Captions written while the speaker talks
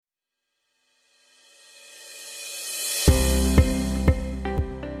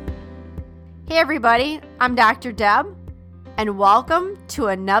everybody, I'm Dr. Deb, and welcome to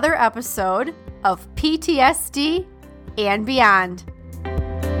another episode of PTSD and Beyond.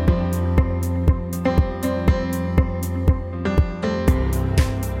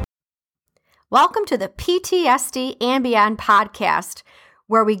 Welcome to the PTSD and Beyond podcast,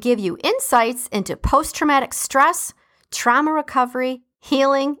 where we give you insights into post-traumatic stress, trauma recovery,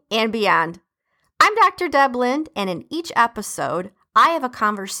 healing, and beyond. I'm Dr. Deb Lind, and in each episode, I have a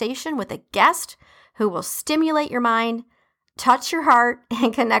conversation with a guest who will stimulate your mind, touch your heart,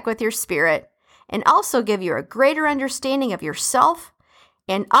 and connect with your spirit, and also give you a greater understanding of yourself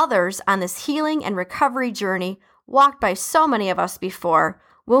and others on this healing and recovery journey walked by so many of us before,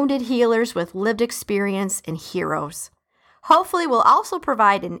 wounded healers with lived experience and heroes. Hopefully, we'll also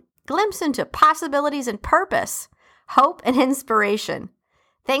provide a glimpse into possibilities and purpose, hope, and inspiration.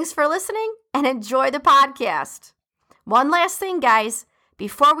 Thanks for listening and enjoy the podcast. One last thing, guys,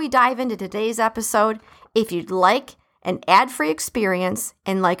 before we dive into today's episode, if you'd like an ad-free experience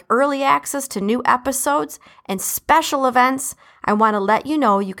and like early access to new episodes and special events, I want to let you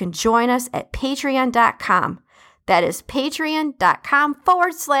know you can join us at patreon.com. That is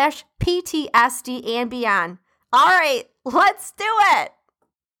patreon.com/PTSD and Beyond. All right, let's do it.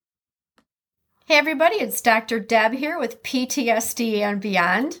 Hey everybody, it's Dr. Deb here with PTSD and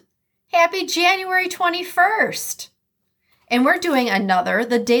Beyond. Happy January 21st. And we're doing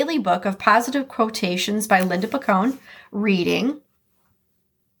the daily book of positive quotations by Linda Picone, reading.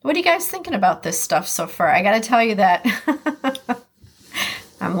 What are you guys thinking about this stuff so far? I got to tell you that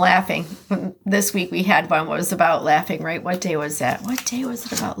I'm laughing. This week we had one was about laughing, right? What day was that? What day was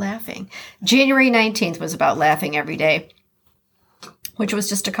it about laughing? January 19th was about laughing every day, which was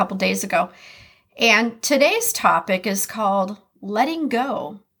just a couple days ago. And today's topic is called letting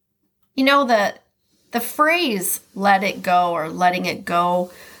go. You know, the phrase let it go or letting it go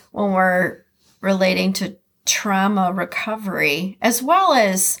when we're relating to trauma recovery, as well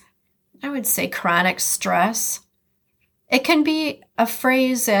as, I would say, chronic stress, it can be a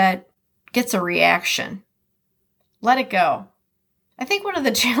phrase that gets a reaction. Let it go. I think one of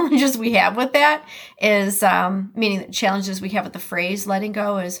the challenges we have with that is, meaning the challenges we have with the phrase letting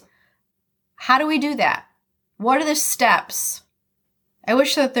go is, how do we do that? What are the steps? I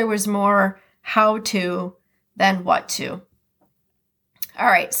wish that there was more how to than what to. All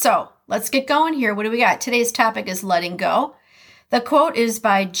right, so let's get going here. What do we got? Today's topic is letting go. The quote is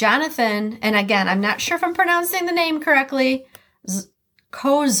by Jonathan, and again, I'm not sure if I'm pronouncing the name correctly,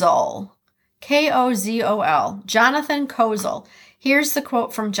 Kozol, K-O-Z-O-L, Jonathan Kozol. Here's the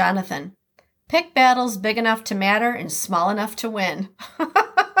quote from Jonathan. Pick battles big enough to matter and small enough to win.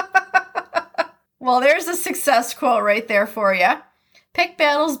 Well, there's a success quote right there for you. Pick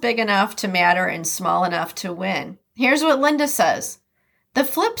battles big enough to matter and small enough to win. Here's what Linda says. The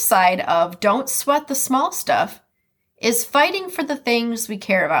flip side of don't sweat the small stuff is fighting for the things we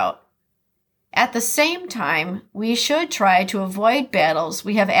care about. At the same time, we should try to avoid battles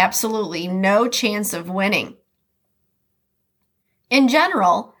we have absolutely no chance of winning. In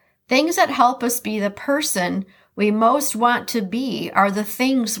general, things that help us be the person we most want to be are the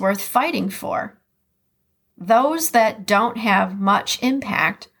things worth fighting for. Those that don't have much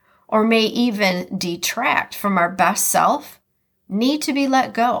impact or may even detract from our best self need to be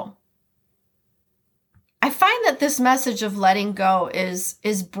let go. I find that this message of letting go is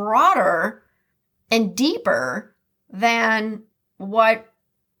broader and deeper than what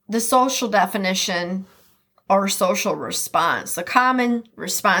the social definition or social response, the common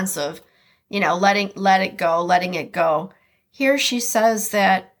response of, let it go. Here she says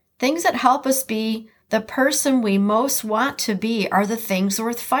that things that help us be the person we most want to be are the things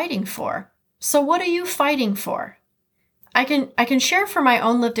worth fighting for. So what are you fighting for? I can share from my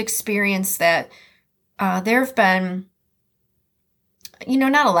own lived experience that there have been,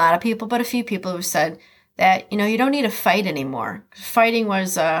 not a lot of people, but a few people who said that, you don't need to fight anymore. Fighting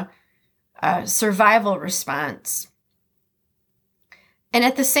was a survival response. And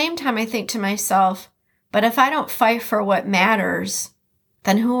at the same time, I think to myself, but if I don't fight for what matters,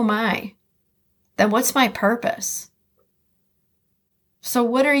 then who am I? Then what's my purpose? So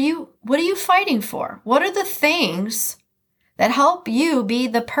what are you fighting for? What are the things that help you be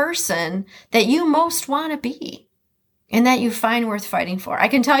the person that you most want to be and that you find worth fighting for? I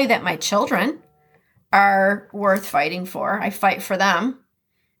can tell you that my children are worth fighting for. I fight for them,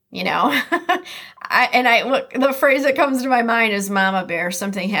 the phrase that comes to my mind is mama bear.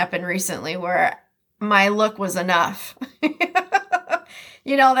 Something happened recently where my look was enough.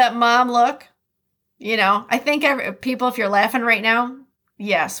 That mom look. I think people, if you're laughing right now,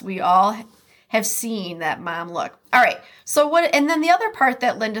 yes, we all have seen that mom look. All right. So and then the other part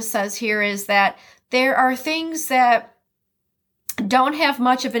that Linda says here is that there are things that don't have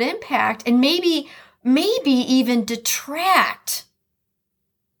much of an impact and maybe even detract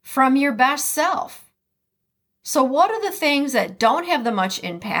from your best self. So what are the things that don't have the much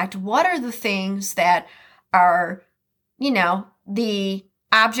impact? What are the things that are, the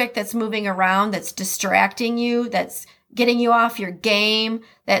object that's moving around, that's distracting you, that's getting you off your game,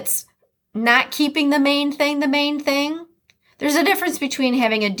 that's not keeping the main thing? There's a difference between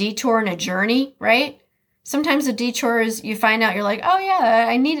having a detour and a journey, right? Sometimes a detour is you find out you're like, oh yeah,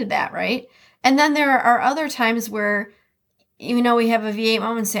 I needed that, right? And then there are other times where, we have a V8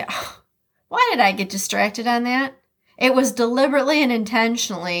 moment and say, oh, why did I get distracted on that? It was deliberately and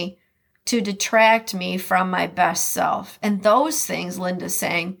intentionally to detract me from my best self. And those things, Linda's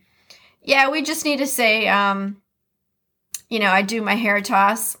saying, yeah, we just need to say, I do my hair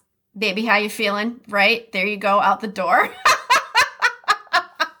toss. Baby, how you feeling? Right? There you go, out the door.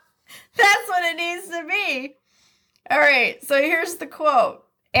 That's what it needs to be. All right, so here's the quote.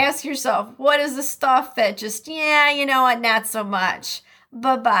 Ask yourself, what is the stuff that just, not so much.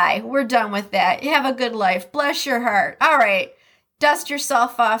 Bye-bye. We're done with that. Have a good life. Bless your heart. All right. Dust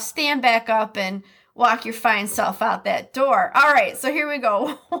yourself off. Stand back up and walk your fine self out that door. All right. So here we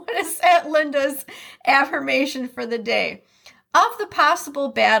go. What is Linda's affirmation for the day? Of the possible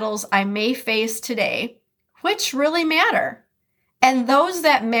battles I may face today, which really matter? And those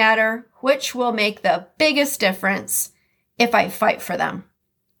that matter, which will make the biggest difference if I fight for them?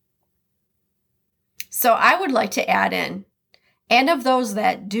 So I would like to add in, and of those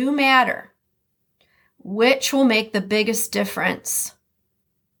that do matter, which will make the biggest difference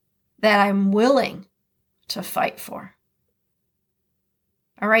that I'm willing to fight for.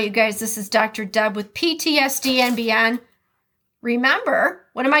 All right, you guys, this is Dr. Deb with PTSD and Beyond. Remember,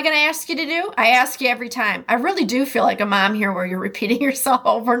 what am I going to ask you to do? I ask you every time. I really do feel like a mom here where you're repeating yourself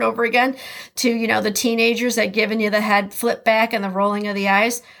over and over again to, the teenagers that giving you the head flip back and the rolling of the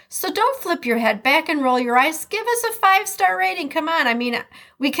eyes. So don't flip your head back and roll your eyes. Give us a 5-star rating. Come on. I mean,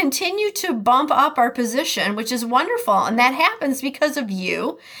 we continue to bump up our position, which is wonderful. And that happens because of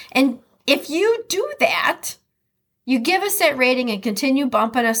you. And if you do that, you give us that rating and continue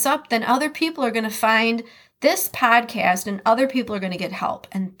bumping us up, then other people are going to find this podcast and other people are going to get help.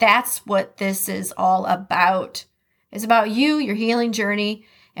 And that's what this is all about. It's about you, your healing journey,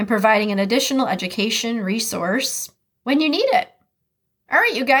 and providing an additional education resource when you need it. All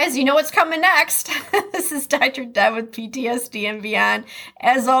right, you guys, you know what's coming next. This is Dr. Deb with PTSD and Beyond.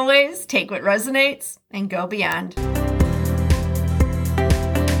 As always, take what resonates and go beyond.